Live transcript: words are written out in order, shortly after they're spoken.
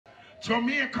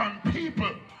Jamaican people,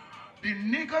 the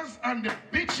niggas and the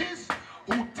bitches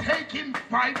who taking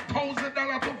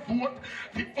 $5,000 to vote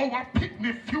the our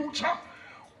picnic future,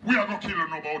 we are gonna kill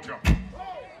them about you.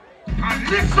 And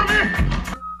listen to me.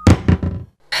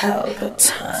 Pelpa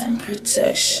time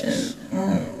protection.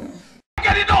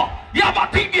 Get it up. You have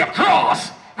a thing you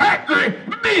cross. Angry,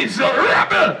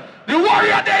 miserable. The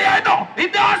warrior there, you know. The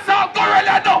dancer,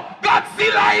 gorilla, you know.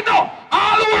 Godzilla, you know.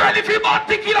 All who ready for about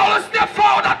thinking all the step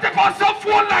forward and take on some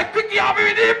phone like Picky have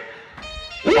with him.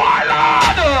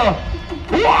 Warlord!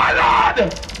 Warlord!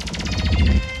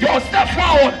 Yo, step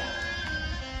forward.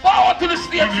 Forward to the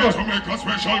stage. I'm here to make a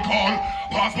special call.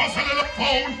 Pass my cellular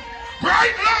phone.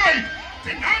 Bright light.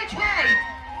 The night ride.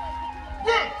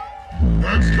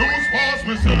 Excuse, pass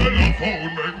my cellular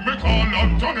phone. Make me call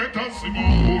on Janet and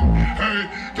Simone. Hey,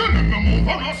 tell them to move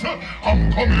on us.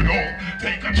 I'm coming home.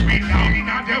 Take a train down in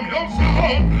a them love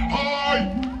zone. Hi.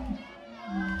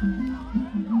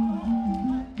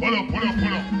 Pull up, pull up,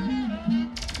 pull up.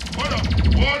 Pull up,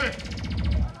 pull it.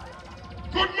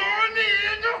 Good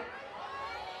morning.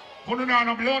 Put it on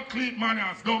a blood clean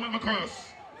manners. Don't make me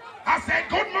curse. I said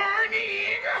good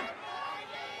morning.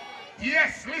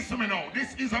 Yes, listen me now.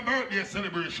 This is a birthday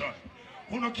celebration.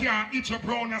 You can't eat your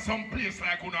brown at some place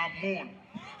like you moon.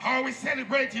 How are we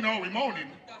celebrating our morning?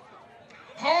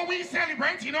 How are we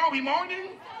celebrating our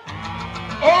morning?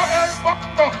 Oh,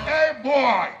 hey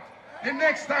boy. The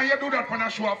next time you do that when I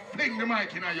show up, fling the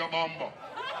mic in your bumbo.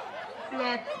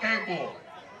 Blood, hey boy.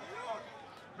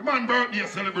 The man birthday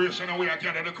celebration and we are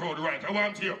gathered the crowd right. I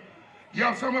want you. You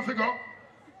have somewhere to go?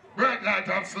 Bright light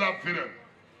and slap for them.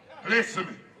 Listen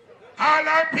me. All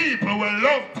our people will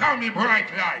love Tommy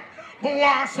Bright Light. But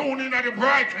want soon in the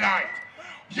bright light.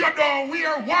 You don't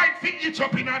wear white for each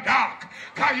up in a dark.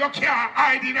 Cause you can't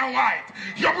hide in a white.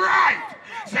 You're bright.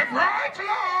 Say bright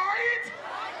light.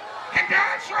 And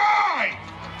that's right.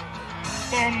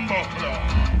 Bumbuckler.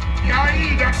 You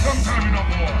eat that sometime in a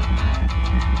war.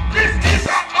 This is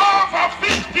an over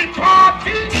 50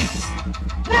 party.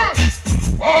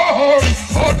 Oh,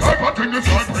 type of thing is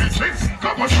like preaching.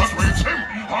 Come on, start preaching.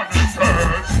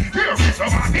 Understand. Here is a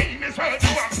man in his head to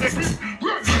accept it.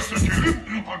 We're just to kill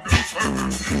him. Understand.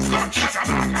 Don't shut up,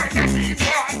 I can't be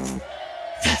fun.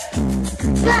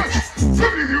 Well,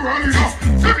 tell me the early enough.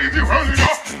 Tell me the early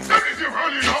enough. Tell me the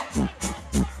early enough.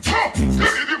 Tell me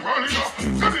the early enough.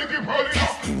 Tell me the early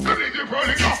enough. Tell me the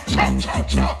early enough. Chop, chop,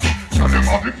 chop. Tell them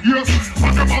of the fears.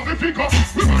 And them of the figure.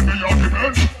 Remind me of the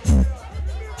men.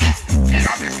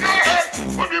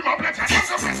 When we my blessed and the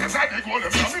blessed I take all of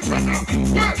them in pressure.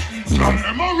 Well, tell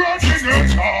them a road in your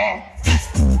jaw.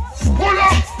 Pull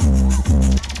up.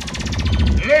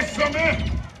 Listen me.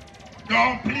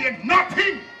 Don't play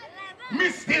nothing. Me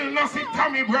still not see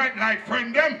Tommy Bright Light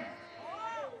friend them.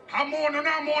 I'm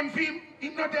on film.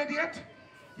 He's not dead yet.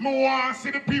 I want to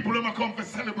see the people who come to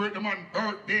celebrate the man's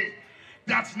birthday.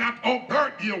 That's not how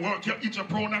birthday work. You eat your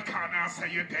prawn and can and say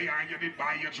you're there and you did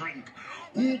buy your drink.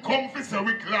 Who come for say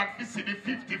we glad to see the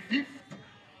 55th?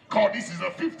 Cause this is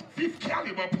a 55th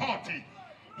caliber party.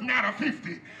 Not a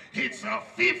 50. It's a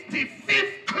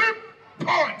 55th clip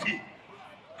party.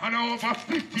 And over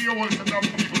 50-year-olds and some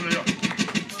people there.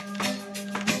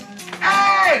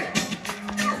 Hey!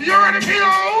 You ready for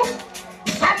you?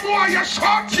 Some boy you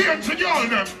short change to y'all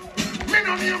them. Me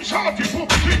no name shorty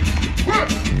puppy. Well,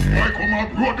 I come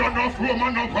out road enough room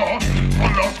and no car.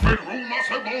 And last bedroom I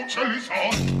say about chili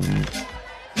sauce.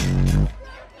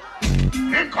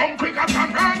 Him come quick and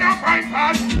run and find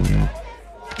fast.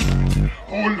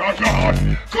 Oh Lord,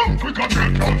 come quick and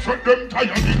tell y'all set them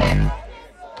tired of up.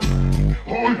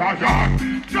 Oh Lord,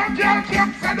 don't y'all keep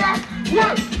said that.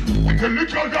 Well, we can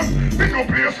little them, we no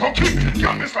place hockey.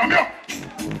 Y'all miss them here.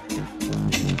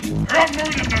 I'm no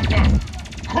in that one.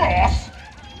 Cross.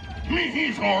 Me,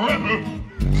 he's a rebel.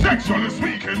 Sexually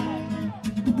speaking.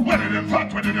 Whether them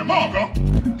fat, whether them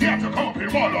mager. They have to come up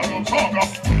in all of them saga.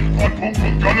 But pum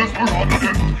pum girls for all of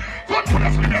them. But for the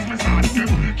slim as me start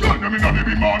them. Join them in a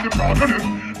baby man, the proud of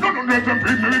them. None of them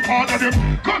bring me part of them.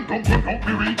 Gun don't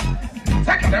me read.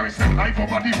 Secondary set life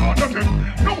over the heart of them.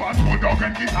 No one good dog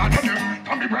and get out of them.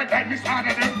 Come be bright like me start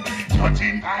of them.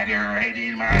 Judging by the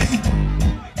rating man.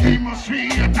 He must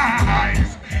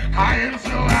realize I am so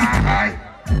high.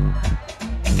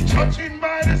 Judging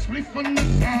by the spliff on the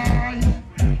side,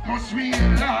 must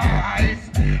realize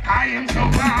I am so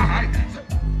high.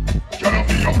 Get up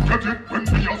me up, get it, bring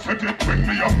me up, set it, bring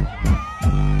me up.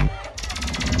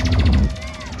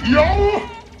 Yo!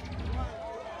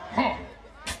 Huh.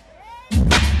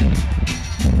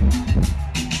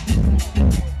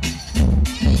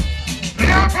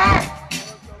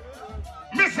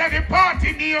 Me say the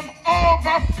party name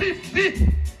over 50.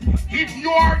 you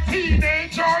are a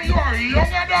teenager, you are a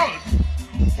young adult,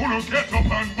 who don't get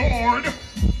up on board.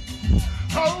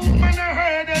 Oh, man, I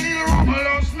heard a little rumble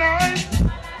last night.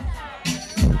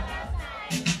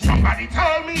 Somebody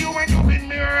tell me you ain't doing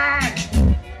me right.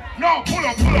 No, pull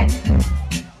up, pull up.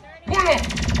 Pull up.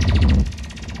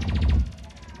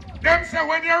 Them say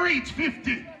when you reach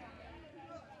 50,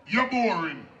 you're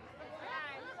boring.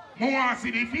 I want to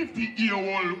see the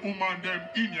 50-year-old woman them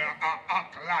in here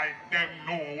act like them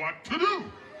know what to do.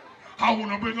 I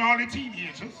want to bring all the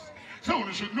teenagers, so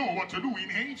they should know what to do in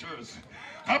Hagers.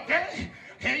 Okay?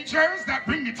 Hagers that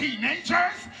bring the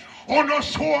teenagers, or no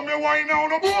show me why now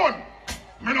no bone.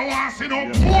 Me no want to see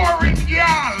no boring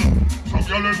girl. Some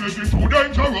girl is too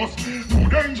dangerous, too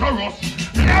dangerous.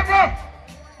 Never.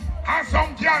 And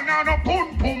some girl now no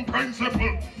pum pum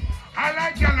principle. I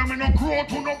like y'all, I no grow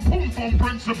to no pum pum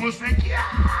principle. Say,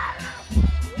 yeah.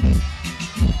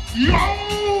 Yo!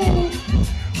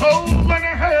 Oh, when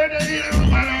I heard a little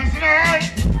last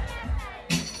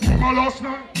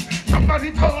night.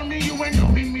 Somebody told me you ain't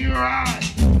doing me right.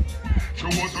 She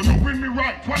wasn't doing me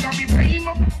right. What I be paying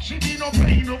up? She be no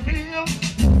paying no feel.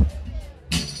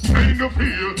 Paying no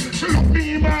feel. She looked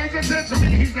me in my eyes and said to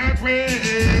me, is that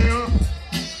real?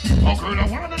 Oh girl, I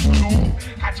wanted to know.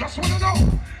 I just want to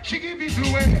know. She give it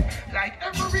away like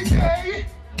every day.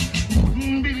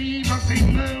 Couldn't believe a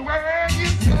single word you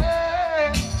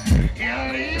said.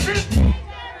 You leave it.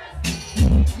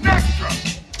 Next.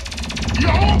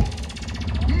 Yo.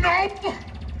 Nope.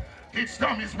 Its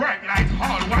thumb is bright like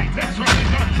all white. That's right.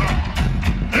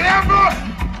 Level.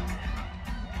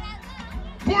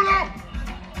 Pull up.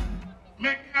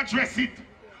 Make address it.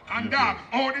 And dog,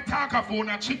 all the talkaphone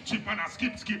a chip and a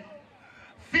skip.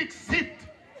 Fix it.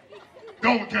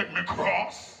 Don't get me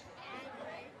cross.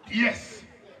 Yes.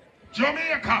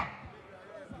 Jamaica.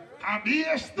 And be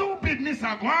a stupidness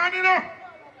a go on, you know.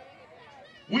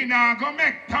 We now go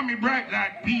make Tommy Bright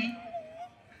like be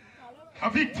a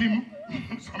victim.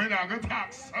 So we now go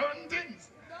talk certain things.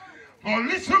 But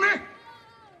listen to me.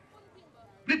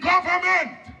 The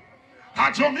government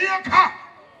of Jamaica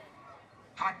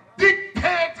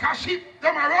dictatorship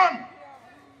them around.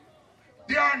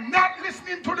 They are not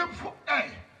listening to them.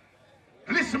 Hey,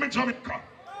 listen to me, Jamaica.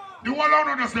 The whole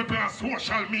of us they play on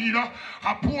social media,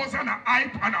 a pose and a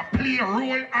hype and a play a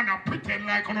role and a pretend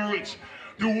like on a rich.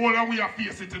 The whole of we are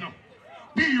face it, you know.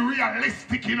 Be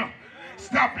realistic, you know.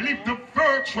 Stop live the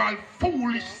virtual,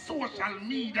 foolish social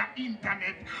media,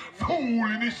 internet,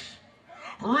 foolishness.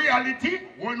 Reality,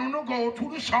 when you go to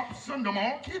the shops and the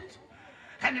market,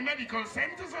 and the medical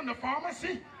centers and the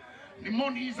pharmacy, the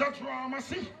money is a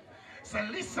dramacy. So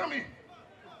listen me,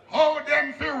 all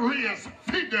them for raise,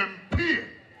 feed them pay.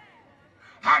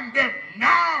 And them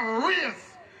now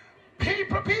raise,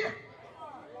 people pay.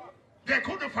 They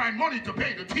couldn't find money to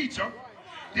pay the teacher.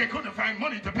 They couldn't find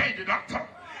money to pay the doctor.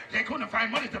 They couldn't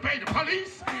find money to pay the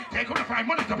police. They couldn't find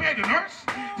money to pay the nurse.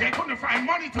 They couldn't find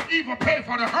money to even pay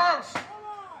for the hearse.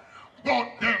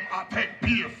 But them I take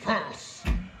pay first.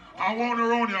 I want to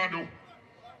run here do.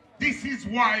 This is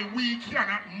why we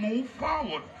cannot move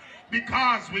forward.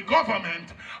 Because we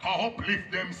government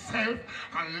uplift themselves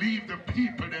and leave the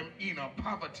people them in a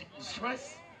poverty and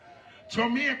stress.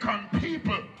 Jamaican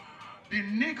people, the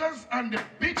niggas and the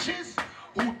bitches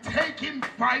who taking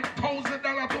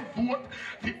 $5,000 to vote,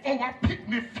 the overpick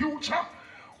me future,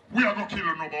 we are gonna kill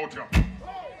them about you.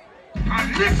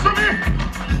 And listen to me.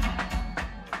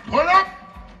 Pull up.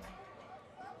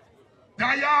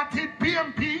 Diarted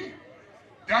PMP,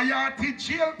 diarted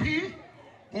GLP,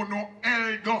 who no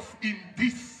held us in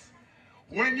this.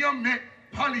 When you make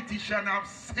politicians have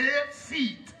safe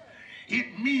seat,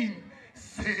 it means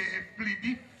safely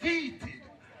defeated.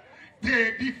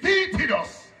 They defeated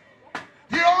us.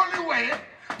 The only way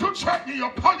to threaten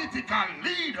your political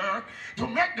leader, to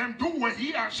make them do what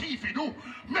he or she do,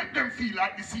 make them feel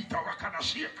like the seat are rock and a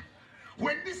shake.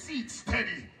 When the seat's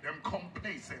steady, them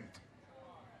complacent.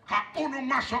 Uno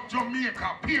mash up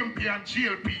Jamaica, PMP and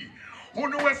GLP.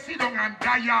 Uno will sit down and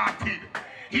diarted.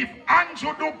 If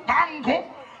Andrew do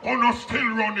bango, uno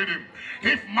still running him.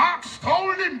 If Mark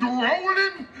stole him, do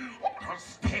rolling, uno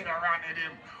stay around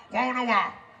him. Uno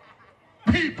what?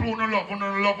 People uno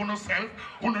love uno self,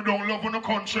 uno don't love uno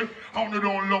country, uno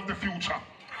don't love the future.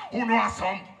 Uno has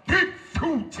some big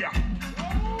future.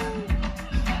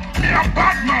 Me a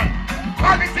bad man.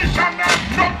 Politician has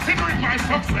nothing with my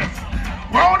success.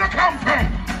 Where wanna come from?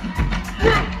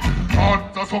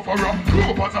 God's a sufferer,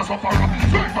 Global's a sufferer,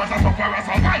 Survivor's a sufferer,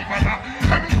 Survivor's a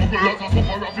Hemisphere's a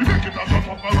sufferer, we make it as a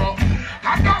sufferer.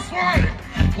 And that's why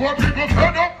poor people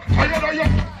fed up, tired of you.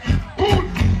 Good.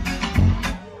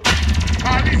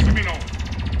 Listen to me now.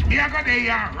 Me I go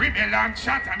there, rebel and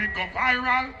chat and it go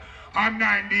viral. And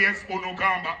 9 days, Uno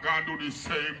come back and do the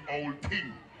same old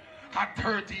thing. At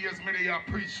 30 years, me they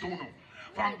preach to Uno.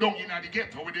 From down in the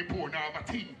ghetto with the poor now have a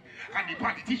thing. And the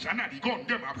politician and the gun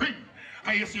them a bring.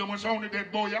 And you see how much on the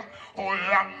dead boy, how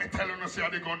long me telling you say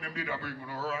the gun them did a bring.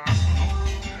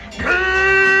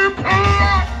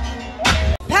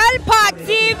 Pelpa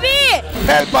TV!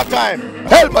 Pelpa time!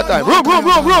 Pelpa time! Room!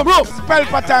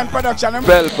 Pelpa time production.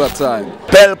 Pelpa time!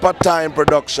 Pelpa time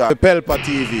production. Pelpa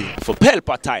TV. For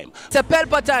Pelpa time. It's a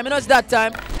Pelpa time, you know it's that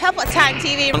time. Pelpa time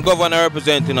TV. I'm governor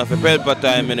representing of a Pelpa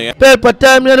time, you know. Pelpa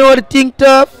time, you know what the thing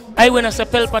tough? I when I say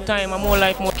Pelpa time, I'm more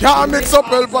like more. Can't mix up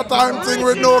Pelpa time thing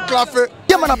with no coffee.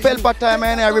 Yeah, man, a Pelpa time,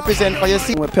 and I represent for you.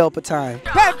 See, we're Pelpa time.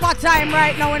 Pelpa time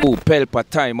right now. Oh, Pelpa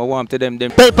time, I want to them.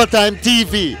 Pelpa time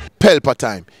TV. Pelpa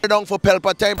time. Down for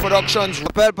Pelpa time productions.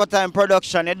 Pelpa time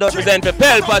production. It does Present for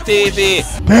Pelpa TV.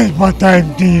 Pelpa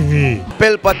time TV.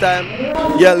 Pelpa time.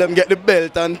 Yeah, let them get the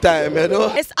belt on time, you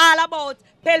know. It's all about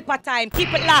Pelpa time.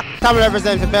 Keep it locked. Time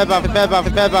represent for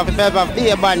Pelpa, be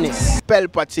a badness.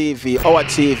 Pelpa TV, our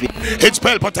TV. It's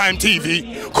Pelpa Time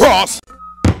TV. Cross.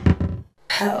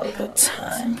 Pelpa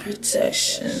time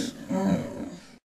protection.